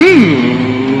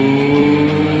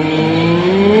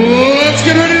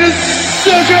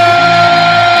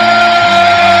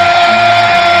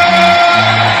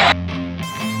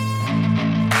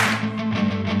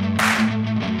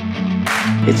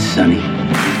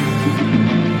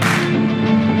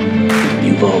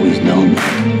I've always known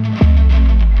that.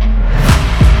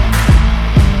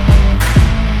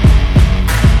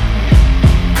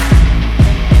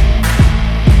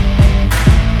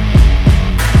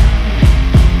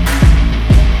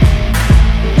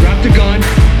 Drop the gun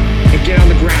and get on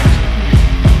the ground.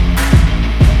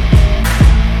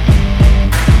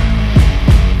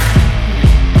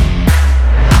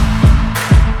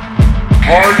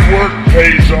 Hard work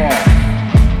pays off.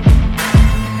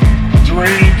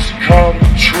 Dreams come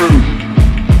true.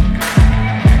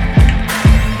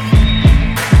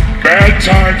 Bad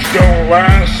times don't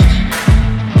last,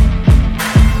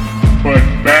 but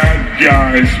bad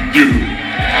guys do.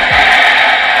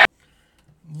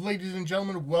 Ladies and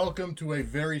gentlemen, welcome to a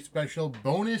very special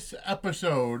bonus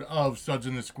episode of Suds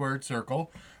in the Squared Circle.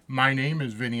 My name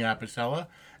is Vinny Apicella,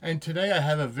 and today I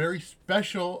have a very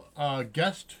special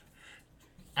guest.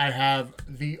 I have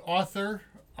the author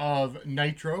of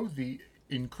Nitro, The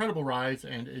Incredible Rise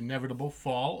and Inevitable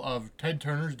Fall of Ted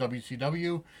Turner's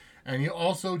WCW, and he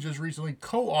also just recently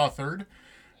co-authored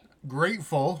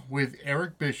Grateful with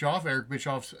Eric Bischoff, Eric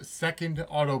Bischoff's second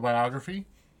autobiography.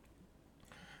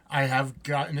 I have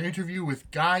got an interview with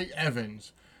Guy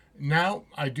Evans. Now,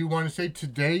 I do want to say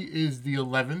today is the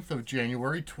 11th of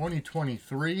January,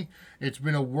 2023. It's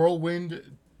been a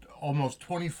whirlwind, almost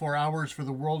 24 hours for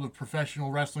the world of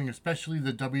professional wrestling, especially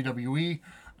the WWE.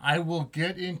 I will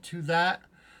get into that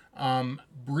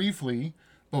briefly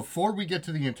before we get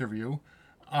to the interview.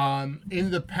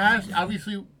 In the past,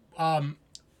 obviously,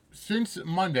 since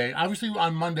Monday,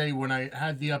 on Monday when I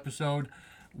had the episode,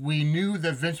 we knew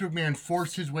that Vince McMahon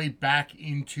forced his way back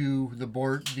into the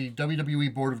board, the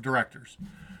WWE Board of Directors.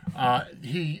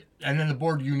 And then the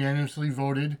board unanimously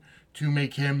voted to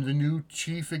make him the new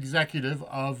chief executive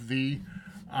of the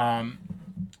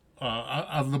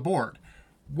board.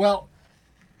 Well,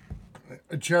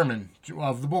 chairman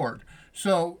of the board.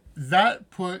 So that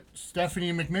put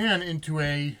Stephanie McMahon into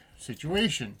a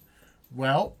situation.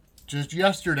 Well, just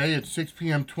yesterday at 6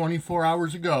 p.m., 24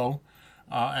 hours ago,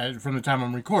 from the time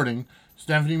I'm recording,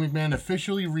 Stephanie McMahon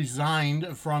officially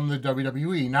resigned from the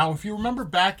WWE. Now, if you remember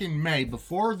back in May,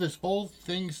 before this whole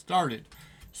thing started,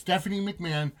 Stephanie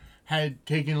McMahon had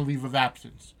taken a leave of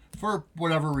absence for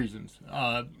whatever reasons.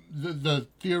 The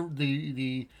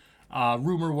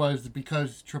rumor was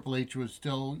because Triple H was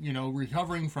still,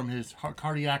 recovering from his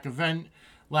cardiac event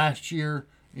last year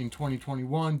in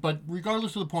 2021. But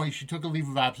regardless of the point, she took a leave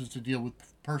of absence to deal with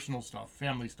personal stuff,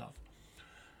 family stuff.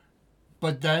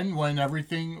 But then when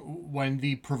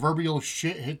the proverbial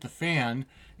shit hit the fan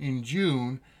in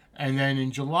June, and then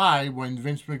in July, when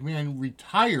Vince McMahon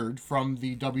retired from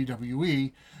the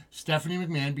WWE, Stephanie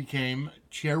McMahon became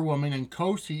chairwoman and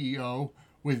co-CEO,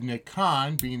 with Nick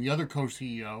Khan being the other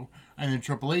co-CEO, and then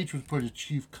Triple H was put as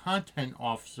chief content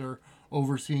officer,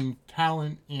 overseeing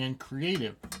talent and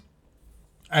creative.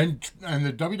 And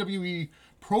the WWE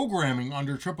programming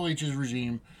under Triple H's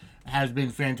regime has been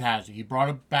fantastic. He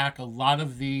brought back a lot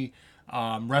of the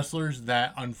wrestlers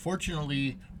that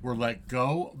unfortunately were let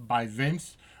go by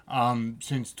Vince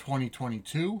since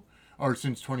 2022, or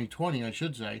since 2020, I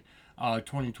should say,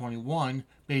 2021,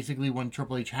 basically when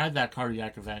Triple H had that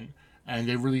cardiac event, and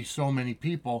they released so many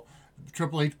people,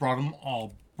 Triple H brought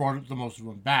the most of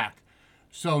them back.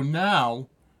 So now,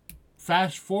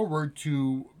 fast forward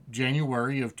to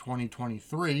January of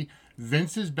 2023,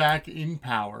 Vince is back in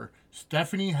power.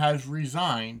 Stephanie has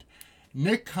resigned.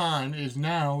 Nick Khan is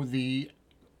now the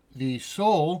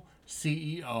sole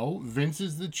CEO. Vince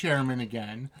is the chairman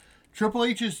again. Triple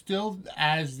H is still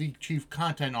as the chief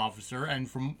content officer, and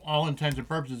from all intents and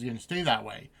purposes, is going to stay that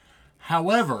way.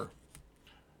 However,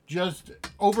 just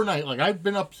overnight, like I've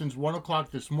been up since 1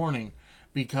 o'clock this morning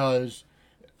because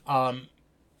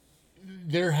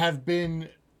there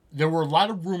were a lot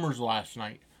of rumors last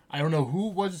night. I don't know who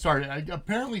was started.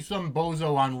 Apparently some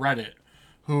bozo on Reddit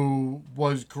who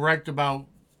was correct about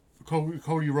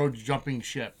Cody Rhodes jumping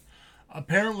ship.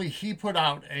 Apparently he put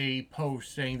out a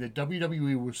post saying that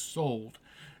WWE was sold,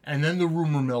 and then the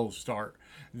rumor mills start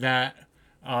that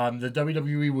the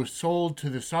WWE was sold to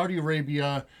the Saudi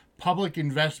Arabia public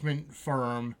investment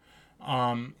firm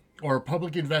or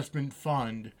public investment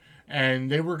fund,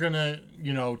 and they were gonna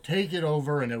take it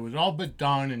over, and it was all but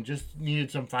done and just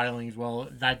needed some filings. Well,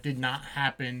 that did not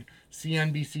happen.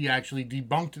 CNBC actually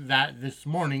debunked that this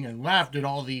morning and laughed at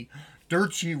all the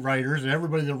dirt sheet writers and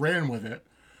everybody that ran with it,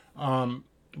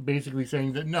 basically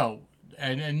saying that no,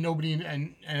 and nobody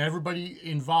and everybody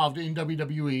involved in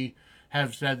WWE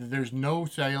have said that there's no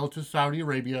sale to Saudi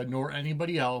Arabia nor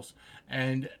anybody else,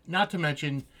 and not to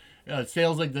mention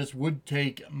sales like this would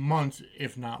take months,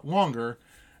 if not longer,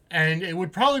 and it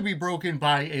would probably be broken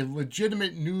by a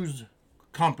legitimate news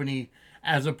company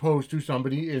as opposed to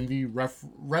somebody in the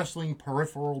wrestling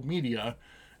peripheral media,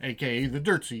 aka the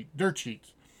dirt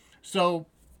sheets. So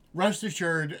rest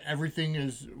assured, everything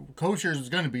is kosher as it's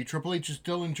going to be. Triple H is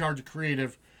still in charge of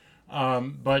creative,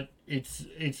 but it's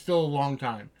still a long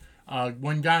time.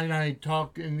 When Guy and I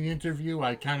talk in the interview,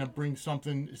 I kind of bring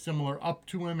something similar up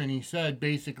to him, and he said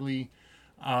basically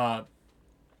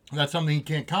that's something he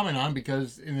can't comment on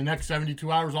because in the next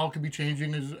 72 hours, all could be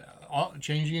changing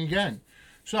again.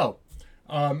 So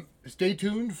stay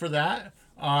tuned for that.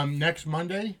 Next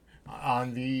Monday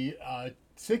on the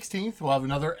 16th, we'll have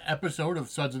another episode of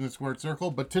Suds in the Squared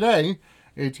Circle. But today,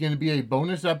 it's going to be a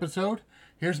bonus episode.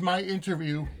 Here's my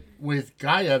interview with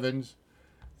Guy Evans,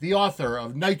 the author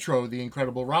of Nitro, The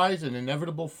Incredible Rise and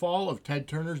Inevitable Fall of Ted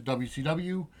Turner's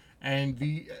WCW,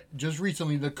 and just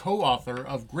recently the co-author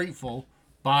of Grateful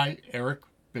by Eric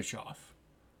Bischoff.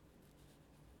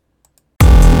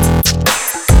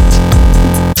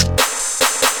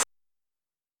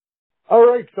 All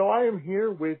right, so I am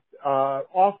here with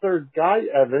author Guy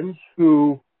Evans,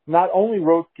 who not only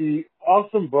wrote the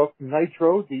awesome book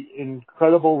Nitro, The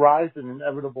Incredible Rise and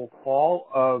Inevitable Fall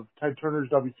of Ted Turner's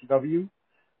WCW,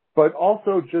 but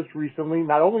also just recently,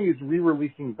 not only is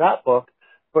re-releasing that book,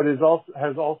 but has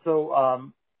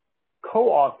also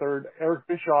co-authored Eric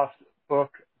Bischoff's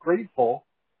book Grateful.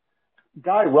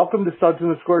 Guy, welcome to Suds in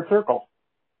the Squared Circle.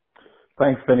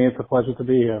 Thanks, Vinny. It's a pleasure to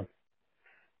be here.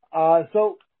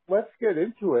 So let's get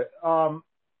into it.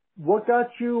 What got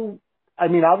you? I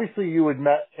mean, obviously you had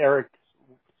met Eric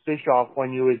Bischoff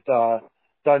when you had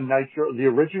done Nitro, the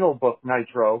original book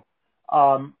Nitro.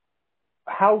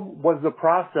 How was the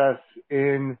process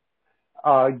in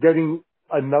getting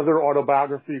another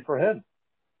autobiography for him?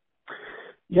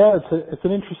 Yeah, it's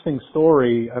an interesting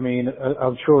story. I mean,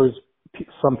 I'm sure as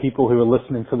some people who are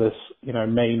listening to this,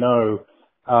 may know,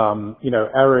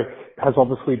 Eric has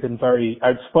obviously been very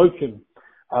outspoken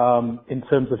in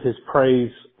terms of his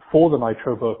praise for the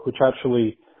Nitro book, which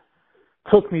actually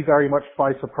took me very much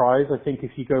by surprise. I think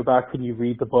if you go back and you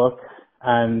read the book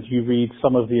and you read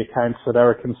some of the accounts that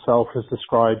Eric himself has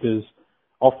described as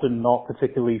often not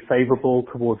particularly favorable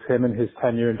towards him and his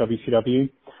tenure in WCW,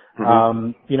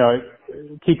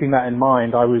 keeping that in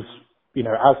mind, I was,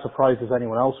 as surprised as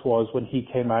anyone else was when he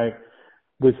came out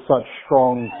with such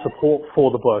strong support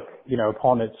for the book,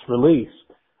 upon its release.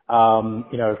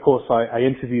 Of course, I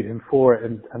interviewed him for it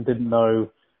and didn't know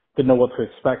what to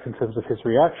expect in terms of his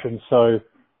reaction. So,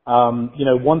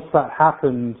 once that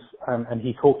happened and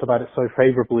he talked about it so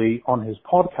favorably on his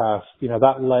podcast,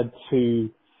 that led to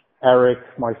Eric,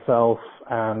 myself,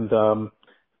 and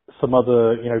some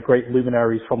other, great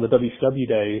luminaries from the WCW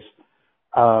days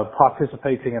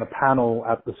participating in a panel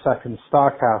at the second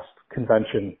StarCast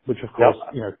convention, which of course,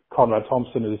 Conrad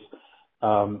Thompson is,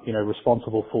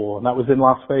 responsible for. And that was in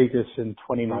Las Vegas in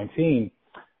 2019.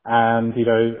 And,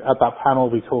 at that panel,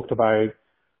 we talked about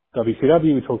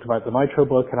WCW, we talked about the Nitro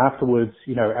book, and afterwards,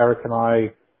 Eric and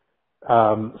I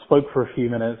spoke for a few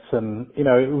minutes, and,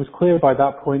 it was clear by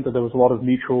that point that there was a lot of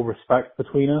mutual respect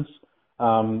between us.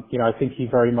 I think he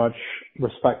very much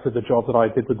respected the job that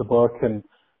I did with the book, and,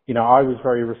 I was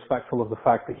very respectful of the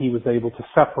fact that he was able to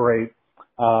separate,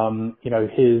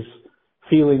 his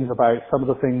feelings about some of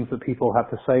the things that people had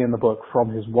to say in the book from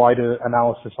his wider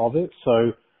analysis of it.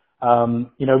 So,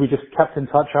 we just kept in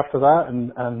touch after that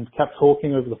and kept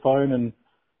talking over the phone and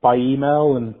by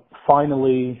email. And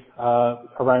finally,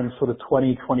 around sort of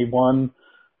 2021,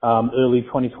 early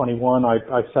 2021,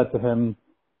 I said to him,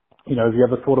 have you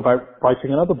ever thought about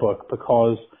writing another book?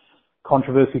 Because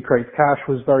Controversy Creates Cash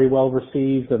was very well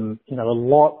received, and, a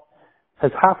lot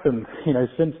has happened,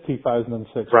 since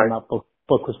 2006 when that book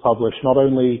was published, not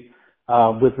only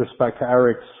with respect to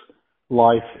Eric's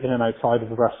life in and outside of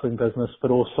the wrestling business,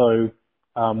 but also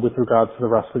with regards to the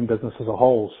wrestling business as a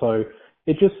whole. So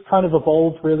it just kind of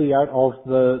evolved really out of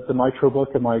the Nitro book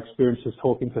and my experiences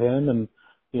talking to him, and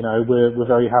we're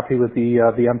very happy with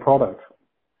the end product.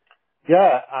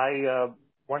 Yeah,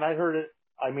 when I heard it,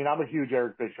 I mean, I'm a huge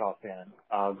Eric Bischoff fan.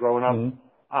 Growing up,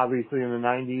 obviously in the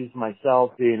 90s,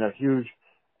 myself being a huge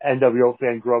NWO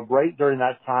fan, grew up right during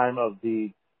that time of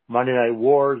the Monday Night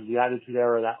Wars, the Attitude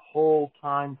Era, that whole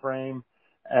time frame.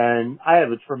 And I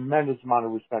have a tremendous amount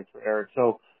of respect for Eric.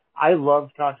 So I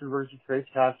loved Controversy Creates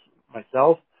Cash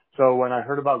myself. So when I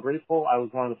heard about Grateful, I was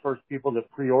one of the first people that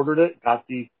pre-ordered it, got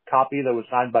the copy that was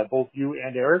signed by both you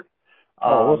and Eric.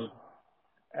 I'm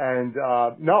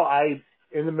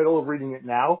in the middle of reading it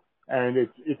now, and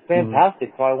it's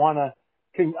fantastic. So I want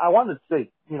to say,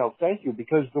 thank you,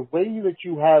 because the way that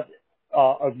you have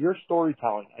of your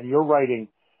storytelling and your writing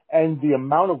and the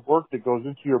amount of work that goes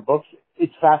into your books,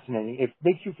 it's fascinating. It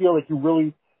makes you feel like you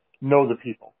really know the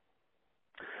people.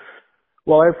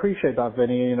 Well, I appreciate that,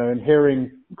 Vinny. You know, and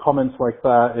hearing comments like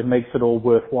that, it makes it all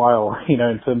worthwhile, you know,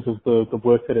 in terms of the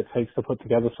work that it takes to put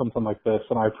together something like this.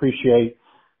 And I appreciate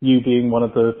you being one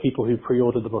of the people who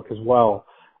pre-ordered the book as well.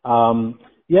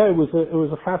 Yeah, it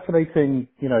was a fascinating,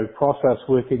 you know, process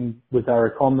working with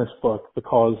Eric on this book,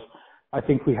 because I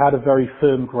think we had a very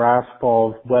firm grasp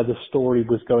of where the story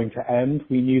was going to end.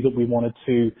 We knew that we wanted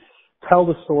to tell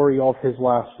the story of his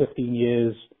last 15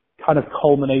 years, kind of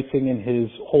culminating in his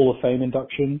Hall of Fame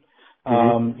induction,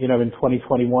 you know, in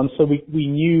 2021. So we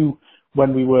knew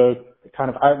when we were kind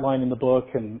of outlining the book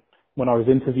and when I was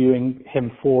interviewing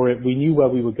him for it, we knew where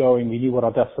we were going. We knew what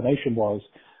our destination was.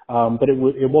 But it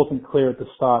wasn't clear at the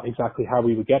start exactly how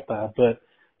we would get there. But,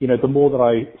 you know, the more that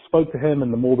I spoke to him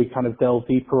and the more we kind of delved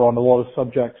deeper on a lot of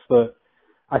subjects that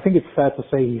I think it's fair to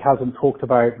say he hasn't talked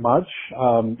about much.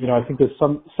 You know, I think there's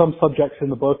some subjects in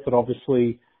the book that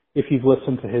obviously, if you've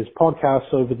listened to his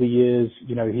podcasts over the years,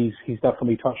 you know, he's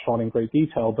definitely touched on in great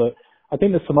detail. But I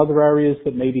think there's some other areas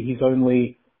that maybe he's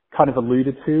only kind of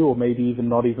alluded to, or maybe even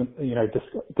not even, you know,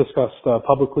 discussed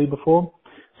publicly before.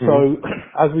 So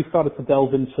as we started to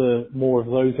delve into more of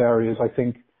those areas, I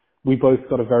think we both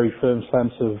got a very firm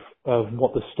sense of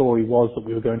what the story was that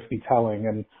we were going to be telling.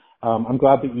 And I'm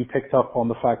glad that you picked up on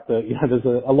the fact that, you know,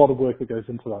 there's a lot of work that goes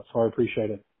into that. So I appreciate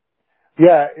it.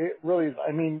 Yeah, it really is.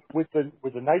 I mean, with the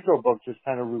Nitro book, just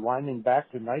kind of rewinding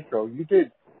back to Nitro, you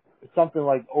did something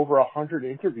like over 100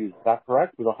 interviews. Is that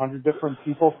correct? With 100 different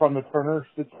people from the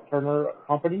Turner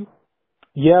company?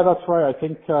 Yeah, that's right. I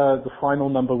think the final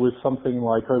number was something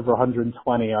like over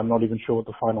 120. I'm not even sure what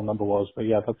the final number was, but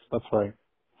yeah, that's right.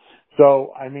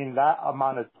 So, I mean, that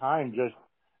amount of time, just,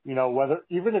 you know,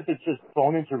 even if it's just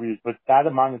phone interviews, but that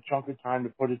amount of chunk of time to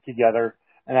put it together.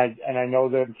 And I know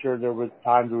that I'm sure there was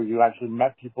times where you actually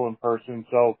met people in person.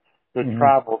 So the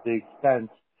travel, the expense,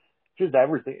 just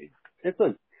everything.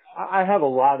 I have a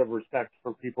lot of respect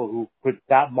for people who put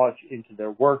that much into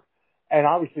their work, and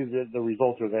obviously the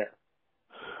results are there.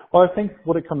 Well, I think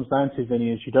what it comes down to,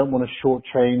 Vinny, is you don't want to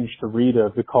shortchange the reader,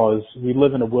 because we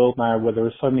live in a world now where there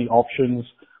are so many options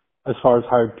as far as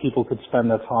how people could spend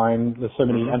their time. There's so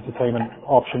many entertainment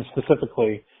options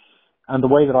specifically. And the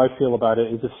way that I feel about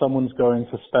it is, if someone's going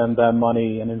to spend their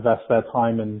money and invest their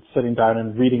time in sitting down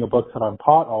and reading a book that I'm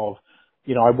part of,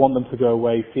 you know, I want them to go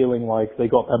away feeling like they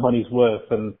got their money's worth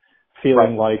and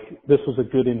feeling like this was a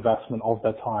good investment of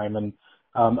their time. And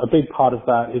a big part of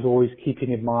that is always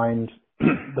keeping in mind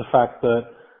the fact that,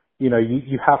 you know,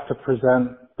 you have to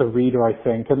present the reader, I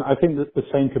think. And I think that the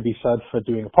same could be said for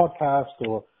doing a podcast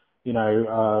or, you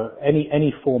know,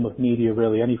 any form of media,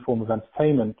 really, any form of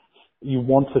entertainment. You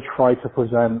want to try to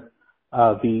present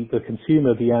the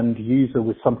consumer, the end user,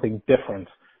 with something different.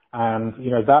 And,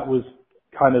 you know, that was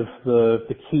kind of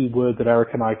the key word that Eric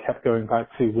and I kept going back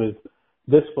to with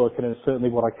this book, and it's certainly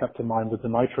what I kept in mind with the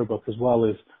Nitro book as well,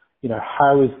 is, you know,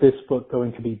 how is this book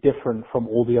going to be different from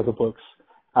all the other books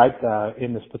out there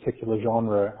in this particular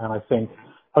genre? And I think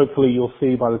hopefully you'll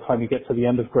see by the time you get to the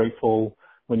end of Grateful,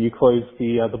 when you close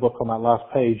the book on that last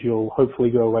page, you'll hopefully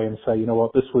go away and say, you know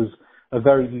what, this was a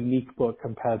very unique book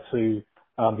compared to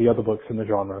the other books in the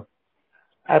genre.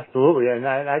 Absolutely. And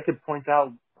I could point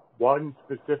out one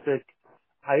specific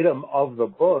item of the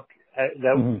book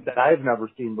that I've never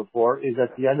seen before, is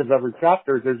at the end of every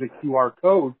chapter, there's a QR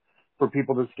code for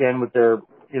people to scan with their,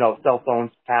 you know, cell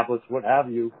phones, tablets, what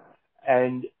have you,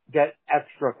 and get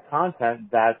extra content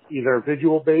that's either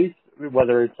visual based,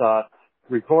 whether it's a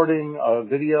recording, a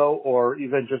video, or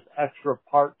even just extra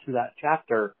part to that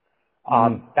chapter.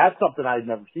 That's something I'd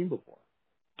never seen before.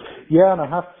 Yeah, and I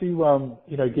have to,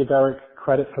 you know, give Eric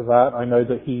credit for that. I know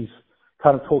that he's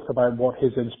kind of talked about what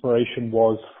his inspiration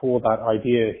was for that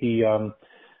idea. He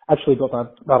actually got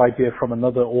that idea from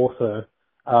another author,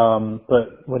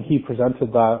 but when he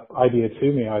presented that idea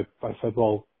to me, I said,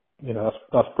 well, you know,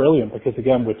 that's brilliant, because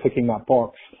again, we're ticking that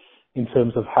box in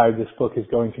terms of how this book is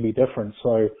going to be different.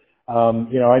 So,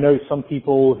 you know, I know some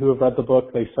people who have read the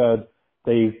book, they said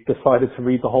they decided to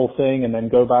read the whole thing and then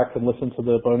go back and listen to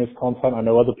the bonus content. I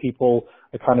know other people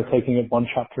are kind of taking it one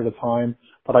chapter at a time,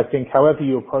 but I think however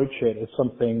you approach it is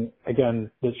something, again,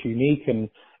 that's unique, and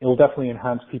it will definitely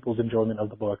enhance people's enjoyment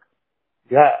of the book.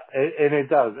 Yeah, and it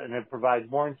does, and it provides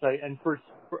more insight, and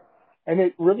and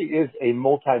it really is a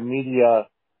multimedia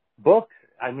book.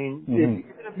 I mean, even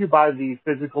if you buy the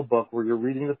physical book where you're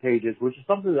reading the pages, which is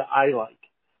something that I like,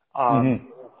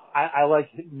 I like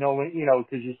knowing, you know,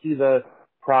 because you see the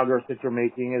progress that you're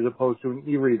making as opposed to an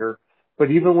e-reader.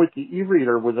 But even with the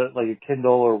e-reader, with like a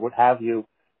Kindle or what have you,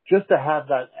 just to have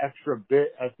that extra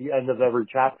bit at the end of every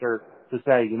chapter to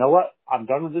say, you know what, I'm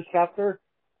done with this chapter.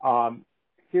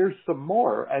 Here's some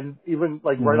more. And even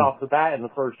like right off the bat in the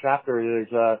first chapter,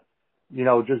 there's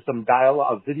just some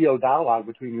dialogue, video dialogue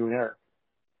between you and Eric.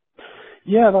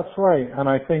 Yeah, that's right. And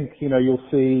I think, you'll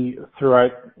see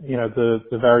throughout,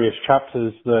 the various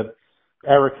chapters that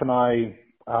Eric and I,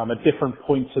 at different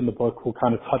points in the book, will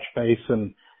kind of touch base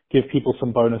and give people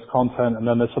some bonus content. And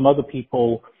then there's some other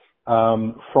people,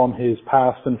 from his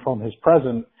past and from his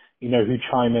present, who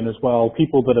chime in as well.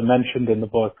 People that are mentioned in the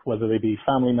book, whether they be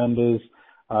family members,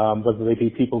 whether they be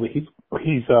people that he's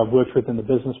worked with in the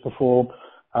business before.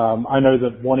 I know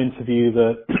that one interview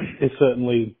that is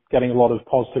certainly getting a lot of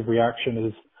positive reaction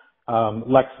is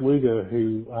Lex Luger,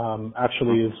 who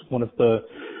actually is one of the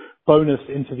bonus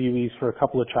interviewees for a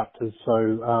couple of chapters.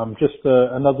 So just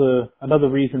another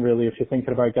reason, really, if you're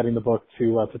thinking about getting the book,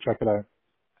 to check it out.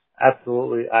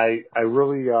 Absolutely, I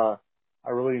really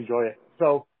enjoy it.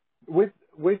 So with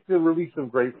the release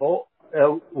of Grateful,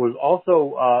 it was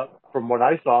also from what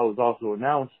I saw, it was also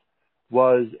announced,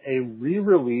 was a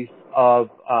re-release of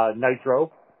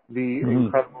Nitro, the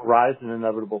incredible rise and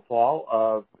inevitable fall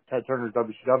of Ted Turner's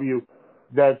WCW,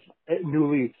 that's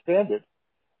newly expanded.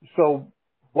 So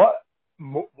what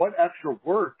extra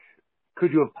work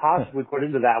could you have possibly put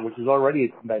into that, which is already a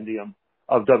compendium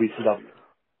of WCW?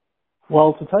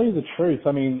 Well, to tell you the truth,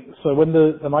 I mean, so when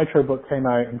the Nitro book came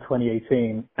out in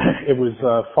 2018, it was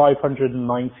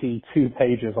 592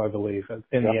 pages, I believe,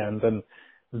 in the end. And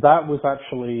that was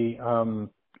actually,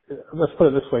 let's put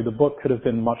it this way, the book could have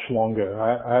been much longer.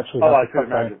 I actually had to cut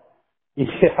down.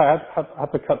 Yeah, I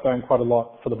had to cut down quite a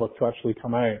lot for the book to actually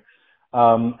come out.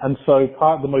 And so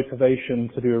part of the motivation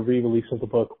to do a re-release of the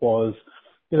book was,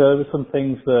 there were some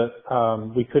things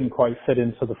that we couldn't quite fit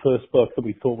into the first book that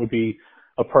we thought would be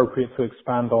appropriate to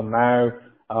expand on now.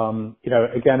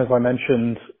 Again, as I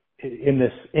mentioned, in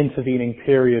this intervening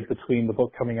period between the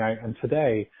book coming out and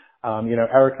today,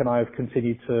 Eric and I have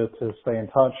continued to stay in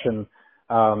touch, and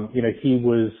he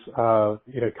was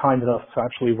kind enough to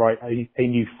actually write a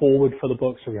new foreword for the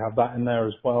book, so we have that in there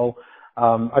as well.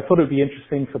 I thought it would be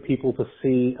interesting for people to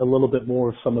see a little bit more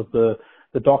of some of the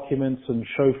documents and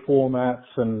show formats,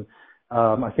 and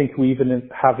I think we even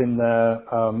have in there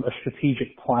a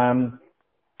strategic plan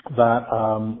that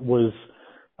was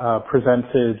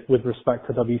presented with respect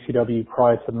to WCW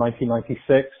prior to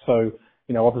 1996. So,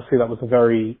 obviously that was a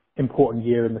very important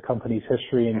year in the company's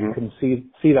history, and you can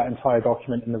see that entire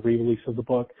document in the re-release of the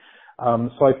book.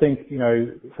 So I think,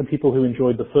 for people who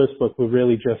enjoyed the first book, we're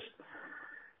really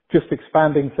just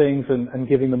expanding things and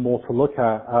giving them more to look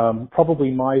at. Probably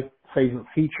my favorite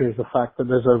feature is the fact that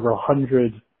there's over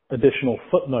 100 additional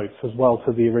footnotes as well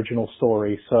to the original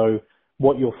story. So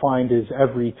what you'll find is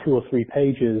every 2 or 3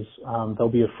 pages, there'll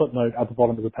be a footnote at the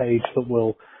bottom of the page that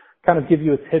will kind of give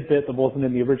you a tidbit that wasn't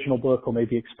in the original book, or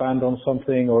maybe expand on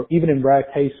something, or even in rare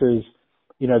cases,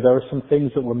 there are some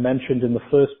things that were mentioned in the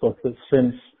first book that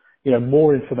since,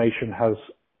 more information has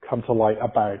come to light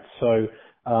about. So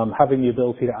having the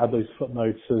ability to add those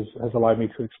footnotes has allowed me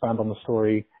to expand on the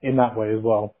story in that way as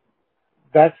well.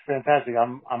 That's fantastic.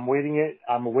 I'm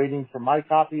waiting for my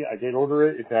copy. I did order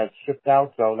it. It has shipped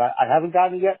out, so that I haven't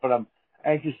gotten it yet, but I'm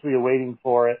anxiously awaiting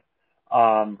for it.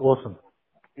 Awesome.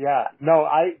 Yeah. No,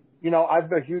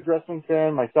 I'm a huge wrestling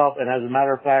fan myself, and as a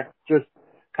matter of fact, just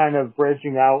kind of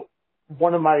branching out,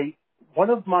 one of my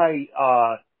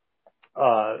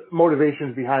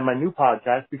motivations behind my new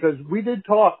podcast, because we did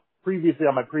talk previously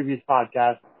on my previous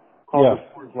podcast called The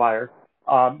Sports Wire.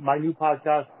 My new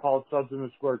podcast called Subs in the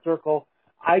Square Circle.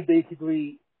 I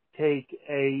basically take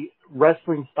a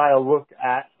wrestling style look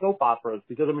at soap operas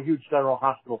because I'm a huge General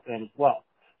Hospital fan as well.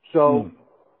 So,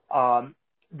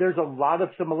 there's a lot of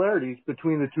similarities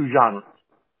between the two genres.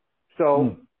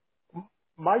 So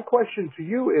my question to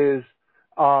you is,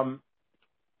 I'm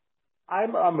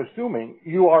assuming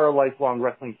you are a lifelong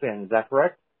wrestling fan. Is that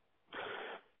correct?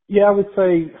 Yeah, I would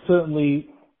say certainly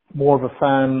more of a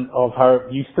fan of how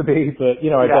it used to be, but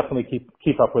I definitely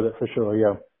keep up with it for sure.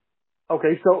 Yeah.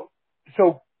 Okay,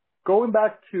 so going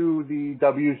back to the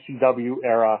WCW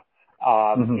era,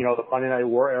 the Monday Night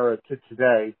War era to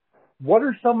today, what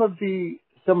are some of the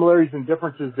similarities and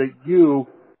differences that you,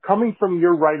 coming from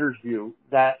your writer's view,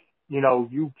 that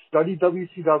you studied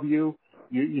WCW,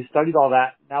 you studied all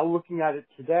that. Now looking at it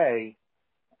today,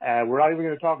 we're not even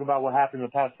going to talk about what happened in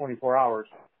the past 24 hours.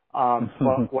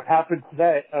 But what happened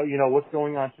today, what's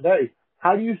going on today,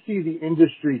 how do you see the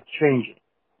industry changing?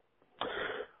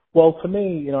 Well, to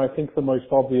me, I think the most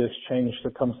obvious change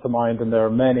that comes to mind, and there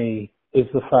are many, is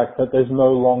the fact that there's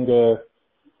no longer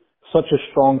such a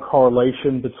strong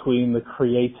correlation between the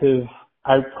creative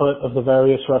output of the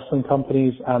various wrestling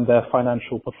companies and their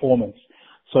financial performance.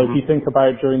 So if you think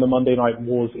about during the Monday Night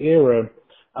Wars era,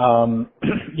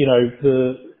 you know,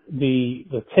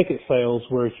 the ticket sales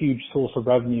were a huge source of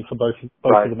revenue for both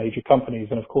Right. of the major companies,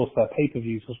 and of course their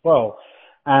pay-per-views as well.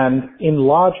 And in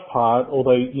large part,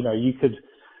 although, you know, you could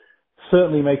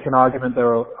certainly make an argument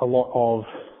there are a lot of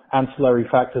ancillary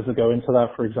factors that go into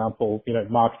that, for example, you know,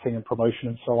 marketing and promotion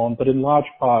and so on. But in large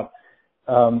part,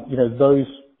 you know, those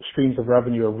streams of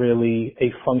revenue are really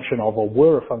a function of, or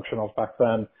were a function of back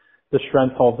then, the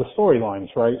strength of the storylines,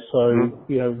 right? So,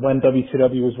 you know, when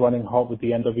WCW was running hot with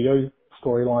the NWO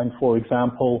storyline, for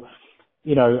example,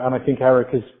 you know, and I think Eric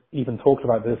has even talked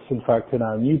about this, in fact, in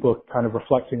our new book, kind of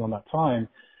reflecting on that time,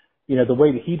 you know, the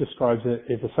way that he describes it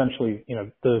is essentially, you know,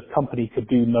 the company could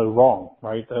do no wrong,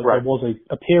 right? There was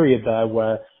a period there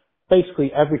where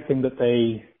basically everything that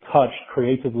they touched,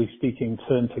 creatively speaking,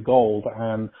 turned to gold.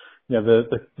 And, you know,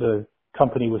 the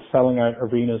company was selling out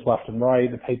arenas left and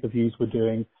right. The pay-per-views were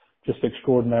doing just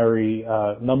extraordinary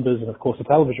numbers. And of course, the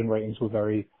television ratings were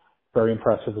very, very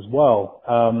impressive as well.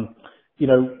 You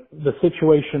know, the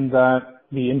situation that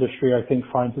the industry, I think,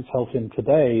 finds itself in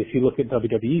today, if you look at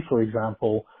WWE, for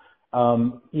example,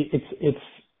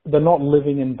 they're not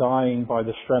living and dying by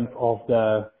the strength of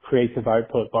their creative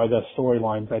output, by their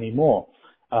storylines anymore.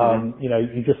 You know,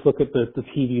 you just look at the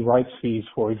TV rights fees,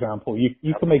 for example.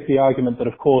 You can make the argument that,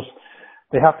 of course,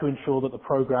 they have to ensure that the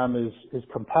program is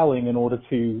compelling in order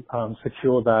to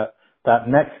secure that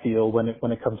next deal when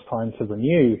it comes time to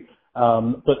renew.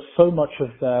 But so much of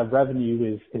their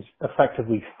revenue is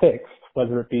effectively fixed,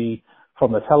 whether it be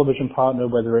from the television partner,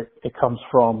 whether it comes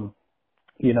from,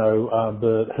 you know,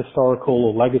 the historical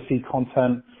or legacy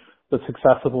content that's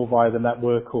accessible via the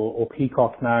network or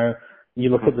Peacock now. You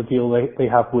look at the deal they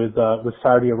have with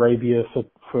Saudi Arabia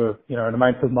for, you know, an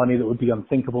amount of money that would be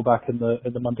unthinkable back in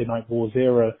the Monday Night Wars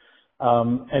era.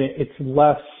 And it's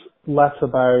less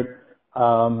about,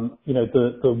 you know,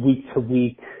 the week to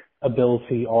week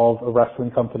ability of a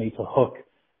wrestling company to hook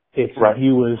its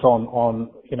viewers on,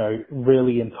 you know,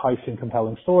 really enticing,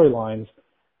 compelling storylines.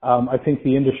 I think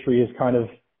the industry has kind of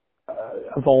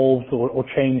evolved or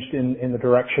changed in the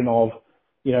direction of,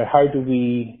 you know, how do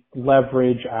we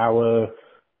leverage our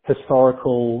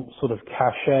historical sort of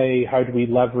cachet? How do we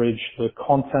leverage the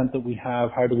content that we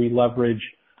have? How do we leverage,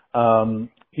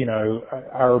 you know,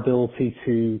 our ability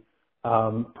to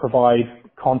provide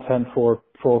content for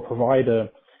a provider,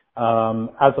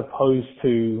 as opposed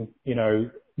to, you know,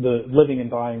 the living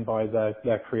and dying by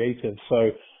their creative.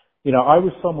 So, you know, I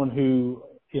was someone who,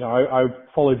 you know, I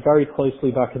followed very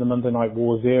closely back in the Monday Night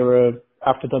Wars era.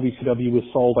 After WCW was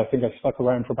sold, I think I stuck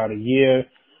around for about a year.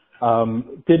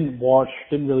 Didn't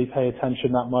really pay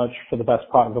attention that much for the best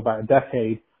part of about a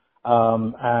decade.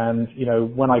 And, you know,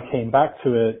 when I came back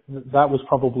to it, that was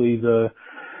probably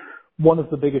one of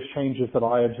the biggest changes that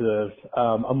I observed,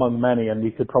 among many, and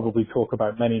we could probably talk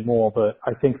about many more, but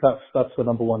I think that's the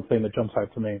number one thing that jumps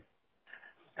out to me.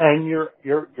 And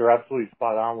you're absolutely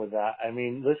spot on with that. I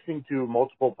mean, listening to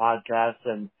multiple podcasts,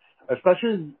 and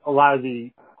especially a lot of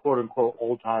the quote unquote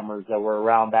old timers that were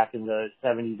around back in the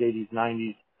 70s, 80s,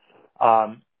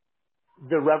 90s,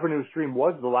 the revenue stream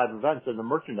was the live events and the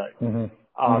merchandise.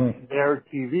 Their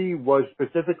TV was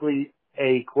specifically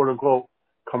a quote unquote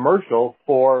commercial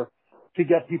to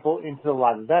get people into the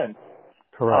live events.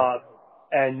 Correct.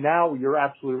 And now you're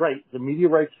absolutely right. The media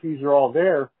rights fees are all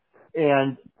there,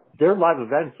 and their live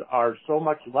events are so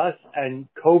much less. And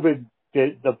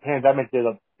the pandemic did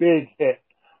a big hit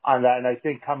on that. And I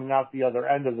think coming out the other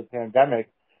end of the pandemic,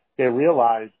 they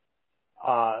realized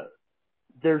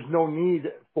there's no need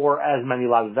for as many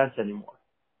live events anymore.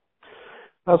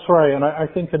 That's right. And I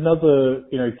think another,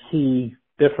 you know, key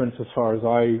difference as far as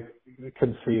I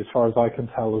can see, as far as I can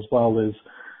tell as well, is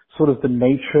sort of the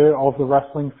nature of the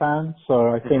wrestling fan. So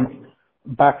I think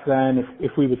back then,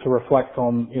 if we were to reflect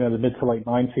on, you know, the mid to late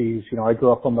 90s, you know, I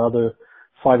grew up on the other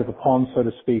side of the pond, so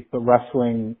to speak, but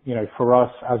wrestling, you know, for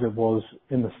us, as it was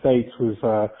in the States, was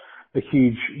a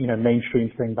huge, you know,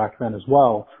 mainstream thing back then as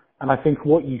well. And I think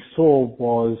what you saw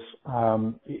was,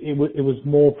 it was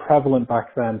more prevalent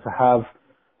back then to have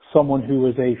someone who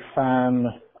was a fan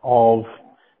of,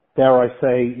 dare I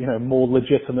say, you know, more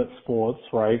legitimate sports,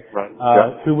 right?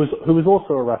 Who was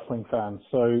also a wrestling fan.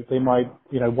 So they might,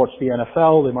 you know, watch the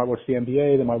NFL, they might watch the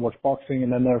NBA, they might watch boxing,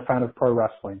 and then they're a fan of pro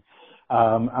wrestling.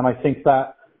 And I think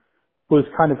that was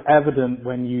kind of evident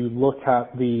when you look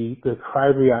at the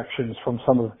crowd reactions from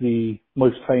some of the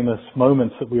most famous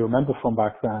moments that we remember from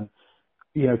back then.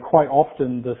 You know, quite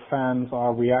often the fans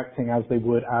are reacting as they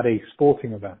would at a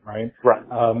sporting event, right? Right.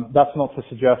 That's not to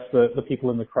suggest that the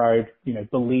people in the crowd, you know,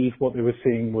 believed what they were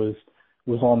seeing was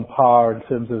was on par in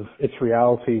terms of its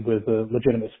reality with a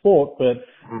legitimate sport, but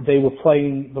they were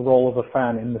playing the role of a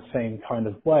fan in the same kind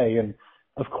of way. And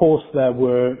of course, there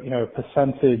were, a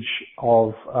percentage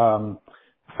of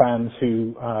fans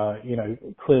who,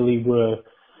 clearly were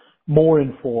more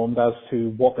informed as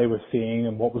to what they were seeing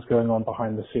and what was going on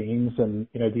behind the scenes. And,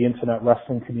 the internet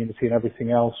wrestling community and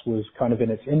everything else was kind of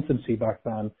in its infancy back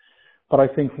then. But I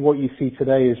think what you see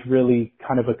today is really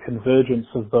kind of a convergence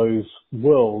of those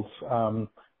worlds,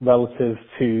 relative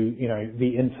to,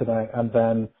 the internet and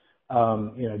then,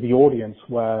 the audience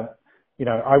where,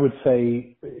 I would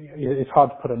say it's hard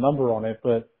to put a number on it,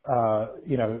 but,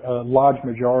 a large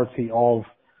majority of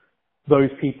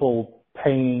those people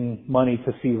paying money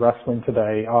to see wrestling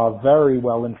today are very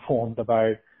well informed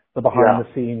about the behind the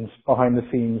scenes,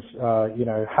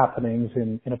 happenings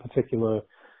in a particular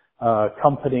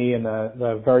company, and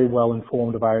they're very well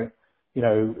informed about,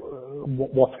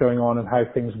 what's going on and how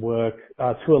things work,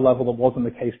 to a level that wasn't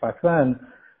the case back then.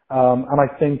 And I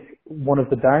think one of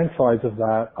the downsides of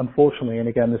that, unfortunately, and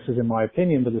again, this is in my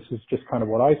opinion, but this is just kind of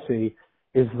what I see,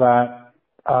 is that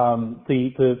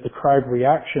the crowd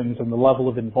reactions and the level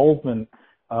of involvement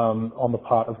on the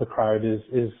part of the crowd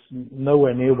is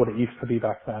nowhere near what it used to be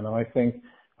back then. And I think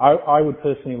I would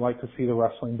personally like to see the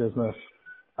wrestling business,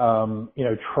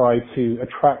 try to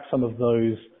attract some of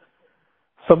those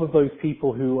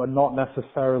people who are not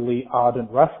necessarily ardent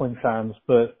wrestling fans,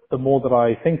 but the more that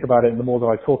I think about it and the more that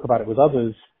I talk about it with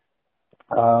others,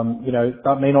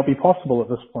 that may not be possible at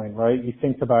this point, right? You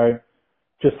think about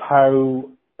just how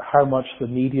much the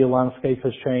media landscape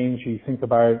has changed. You think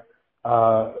about,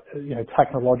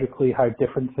 technologically how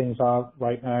different things are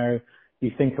right now.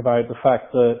 You think about the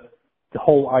fact that the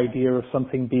whole idea of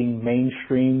something being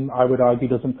mainstream, I would argue,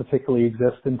 doesn't particularly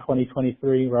exist in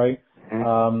 2023, right?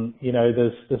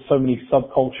 There's so many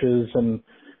subcultures and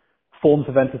forms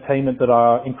of entertainment that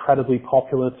are incredibly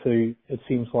popular to, it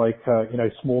seems like,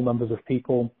 small numbers of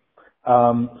people.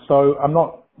 So I'm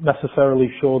not necessarily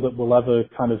sure that we'll ever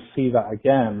kind of see that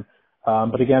again.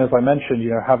 But again, as I mentioned,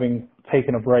 having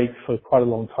taken a break for quite a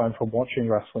long time from watching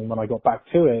wrestling, when I got back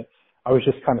to it, I was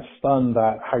just kind of stunned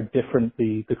at how different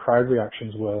the crowd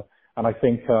reactions were. And I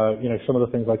think, some of the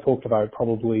things I talked about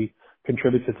probably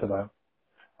contributed to that.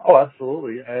 Oh,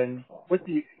 absolutely. And with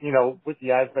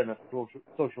the advent of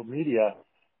social media,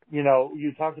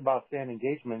 you talked about fan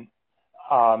engagement.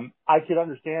 I could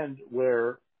understand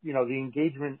where, the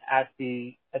engagement at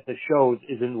the shows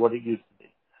isn't what it used to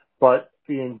be, but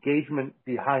the engagement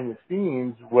behind the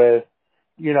scenes with,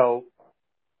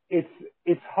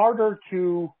 it's harder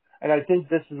to, and I think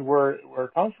this is where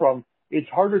it comes from. It's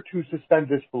harder to suspend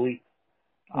disbelief,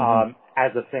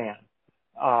 as a fan.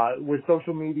 With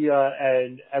social media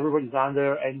and everybody's on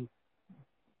there, and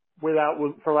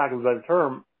for lack of a better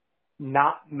term,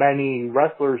 not many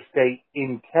wrestlers stay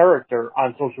in character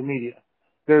on social media.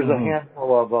 There's a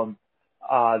handful of them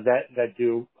that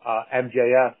do,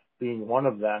 MJF being one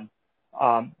of them.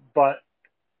 But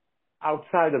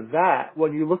outside of that,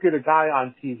 when you look at a guy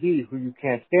on TV who you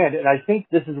can't stand, and I think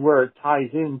this is where it ties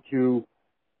into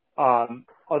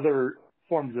other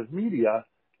forms of media,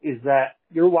 is that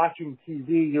you're watching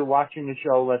TV, you're watching a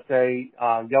show, let's say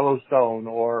Yellowstone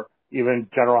or even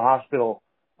General Hospital,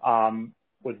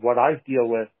 with what I deal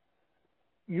with.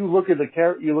 You look at the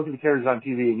characters on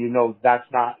TV and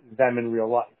that's not them in real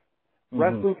life.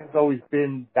 Wrestling has always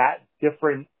been that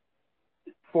different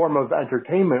form of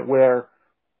entertainment where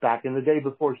back in the day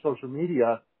before social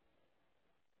media,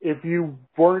 if you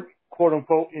weren't quote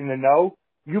unquote in the know,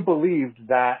 you believed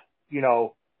that,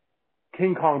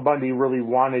 King Kong Bundy really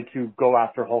wanted to go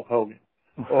after Hulk Hogan,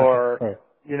 or, right.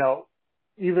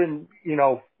 Even,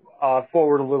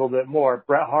 forward a little bit more,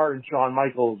 Bret Hart and Shawn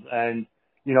Michaels, and,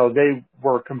 they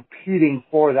were competing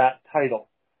for that title.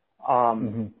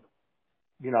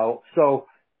 So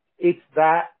it's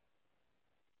that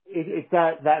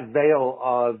veil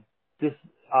of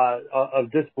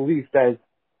disbelief that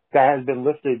has been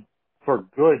lifted for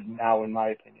good now, in my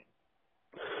opinion.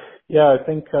 Yeah, I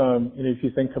think, if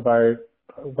you think about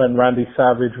when Randy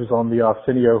Savage was on the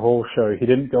Arsenio Hall show, he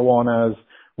didn't go on as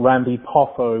Randy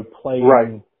Poffo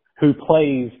who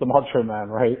plays the Macho Man,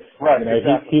 right? Right.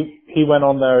 Exactly. He went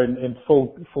on there in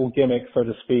full gimmick, so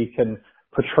to speak, and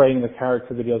portraying the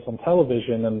character that he does on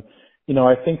television. And,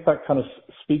 I think that kind of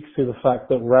speaks to the fact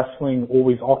that wrestling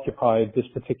always occupied this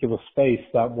particular space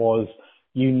that was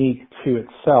unique to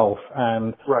itself.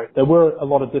 And there were a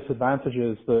lot of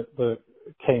disadvantages that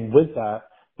came with that,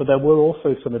 but there were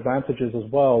also some advantages as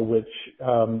well, which,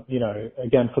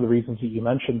 again, for the reasons that you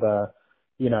mentioned there,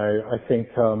 I think,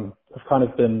 have kind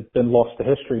of been lost to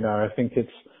history now. I think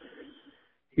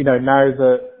now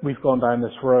that we've gone down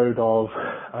this road of,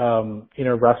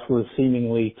 wrestlers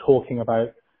seemingly talking about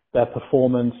their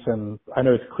performance, and I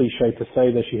know it's cliche to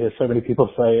say this, you hear so many people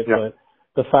say it, Yeah. but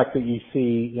the fact that you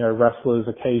see, wrestlers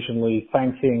occasionally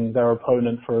thanking their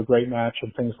opponent for a great match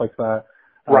and things like that,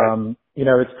 Right.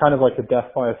 it's kind of like a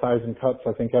death by a thousand cuts.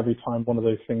 I think every time one of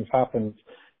those things happens,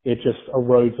 it just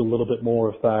erodes a little bit more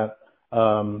of that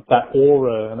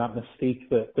aura and that mystique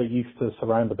that used to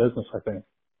surround the business, I think.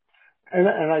 And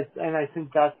I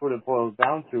think that's what it boils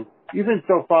down to. Even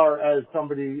so far as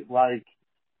somebody like,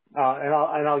 and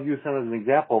I'll use him as an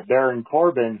example, Baron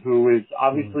Corbin, who is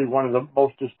obviously one of the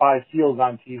most despised heels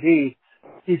on TV.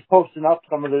 He's posting up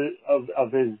some of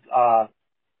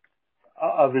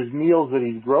his meals that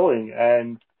he's growing,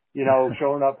 and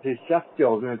showing up his chef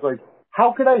skills. And it's like,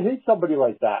 how could I hate somebody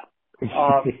like that?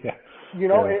 Yeah.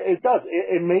 It does.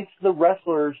 It makes the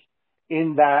wrestlers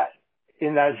in that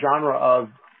genre of,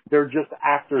 they're just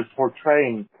actors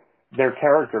portraying their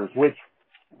characters, which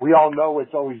we all know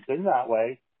it's always been that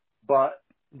way, but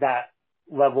that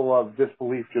level of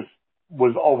disbelief just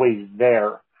was always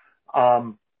there.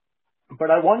 But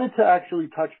I wanted to actually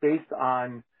touch base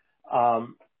on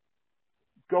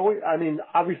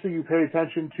obviously you pay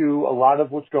attention to a lot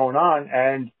of what's going on,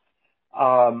 and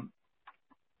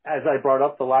as I brought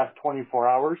up the last 24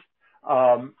 hours,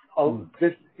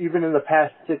 this, even in the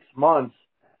past 6 months,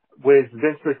 with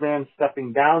Vince McMahon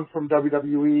stepping down from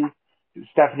WWE,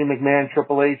 Stephanie McMahon,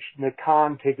 Triple H, Nick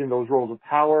Khan taking those roles of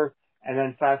power, and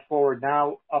then fast forward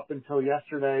now up until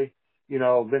yesterday,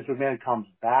 Vince McMahon comes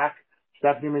back,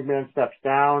 Stephanie McMahon steps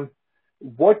down.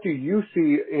 What do you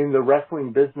see in the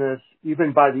wrestling business,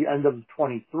 even by the end of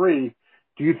 23?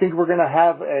 Do you think we're going to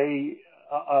have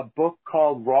a book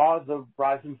called Raw, The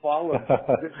Rise and Fall of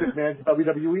Vince McMahon's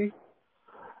WWE?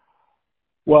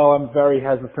 Well, I'm very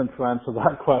hesitant to answer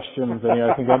that question, Vinny.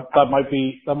 I think that might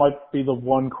be the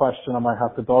one question I might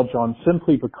have to dodge on,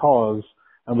 simply because,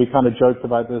 and we kind of joked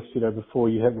about this, before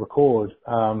you hit record.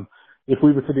 If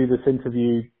we were to do this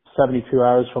interview 72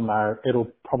 hours from now, it'll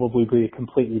probably be a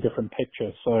completely different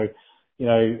picture. So,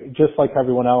 just like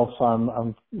everyone else,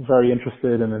 I'm very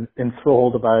interested and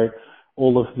enthralled about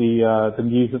all of the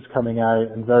news that's coming out,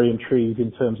 and very intrigued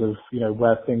in terms of,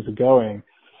 where things are going.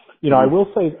 I will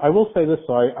say this,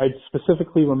 though. I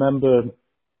specifically remember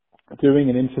doing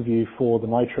an interview for the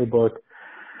Nitro book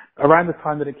around the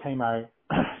time that it came out.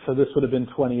 So this would have been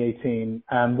 2018.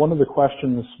 And one of the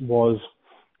questions was,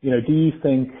 do you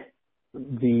think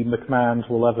the McMahons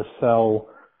will ever sell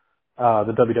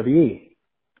the WWE?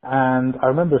 And I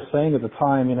remember saying at the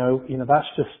time, that's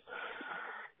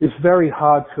it's very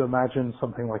hard to imagine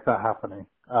something like that happening.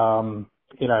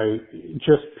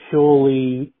 Just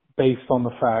purely based on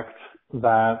the fact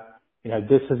that,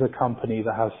 this is a company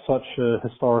that has such a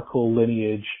historical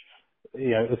lineage.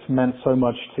 It's meant so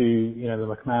much to,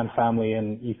 the McMahon family.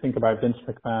 And you think about Vince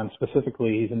McMahon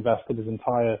specifically, he's invested his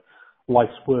entire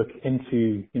life's work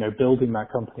into, building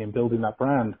that company and building that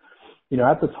brand.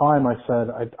 At the time I said,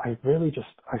 I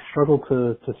struggle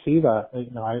to see that.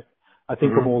 I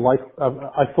think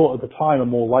I thought at the time a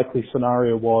more likely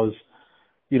scenario was,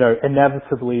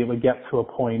 inevitably it would get to a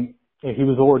point. He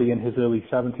was already in his early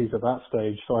 70s at that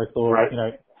stage. So I thought,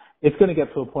 right. It's going to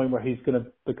get to a point where he's going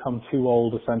to become too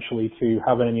old essentially to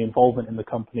have any involvement in the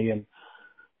company, and,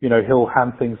 he'll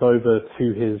hand things over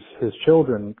to his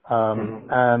children.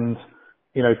 And,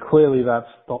 clearly that's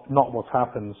not what's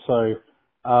happened. So,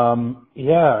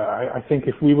 I think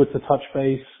if we were to touch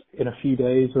base in a few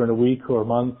days or in a week or a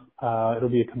month, it'll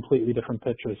be a completely different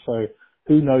picture. So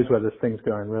who knows where this thing's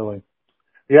going, really?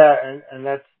 Yeah, and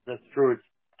that's true. It's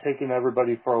taking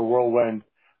everybody for a whirlwind,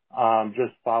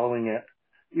 just following it.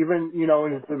 Even,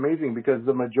 and it's amazing because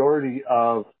the majority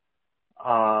of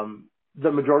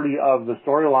the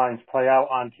storylines play out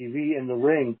on TV in the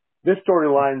ring. This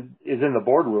storyline is in the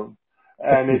boardroom,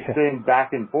 and it's been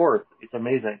back and forth. It's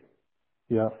amazing.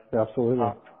 Yeah, absolutely.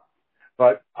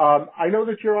 But I know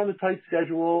that you're on a tight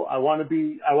schedule. I want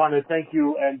to thank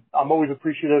you, and I'm always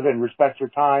appreciative and respect your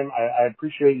time. I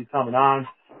appreciate you coming on.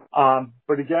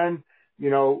 But again,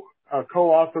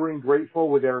 co-authoring Grateful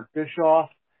with Eric Bischoff,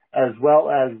 as well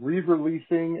as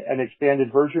re-releasing an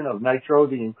expanded version of Nitro,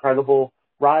 The Incredible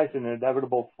Rise and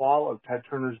Inevitable Fall of Ted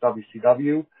Turner's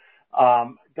WCW.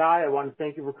 Guy, I want to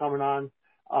thank you for coming on.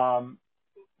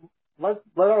 Let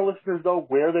our listeners know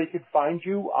where they could find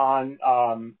you on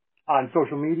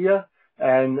social media,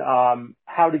 and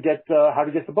how to get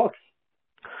the books.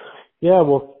 Yeah,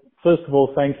 well, first of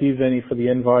all, thank you, Vinny, for the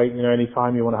invite.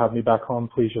 Anytime you want to have me back on,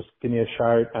 please just give me a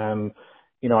shout. And,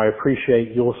 I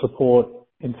appreciate your support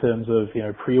in terms of,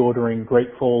 pre-ordering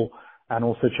Grateful, and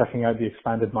also checking out the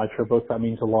expanded Nitro book. That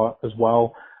means a lot as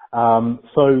well.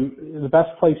 So the best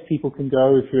place people can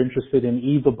go if you're interested in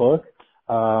either book,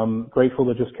 Grateful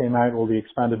that just came out, or the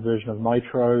expanded version of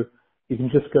Nitro, you can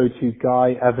just go to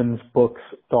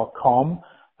guyevansbooks.com,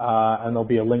 and there'll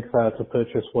be a link there to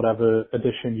purchase whatever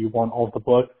edition you want of the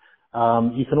book.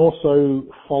 You can also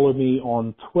follow me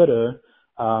on Twitter,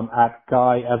 at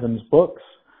Guy Evans Books.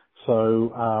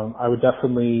 So, I would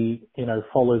definitely,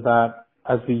 follow that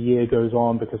as the year goes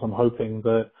on, because I'm hoping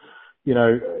that,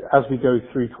 as we go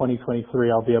through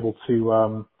 2023, I'll be able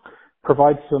to,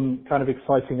 provide some kind of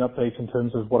exciting updates in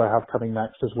terms of what I have coming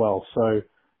next as well. So,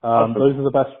 Awesome. those are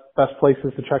the best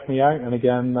places to check me out. And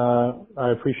again,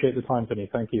 I appreciate the time, Vinny.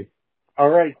 Thank you. All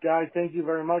right, Guy, thank you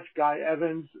very much. Guy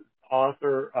Evans,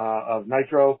 author of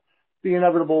Nitro, The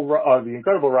Incredible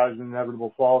Rise and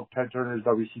Inevitable Fall of Ted Turner's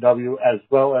WCW, as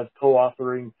well as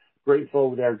co-authoring Grateful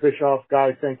with Eric Bischoff.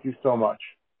 Guy, thank you so much.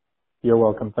 You're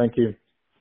welcome. Thank you.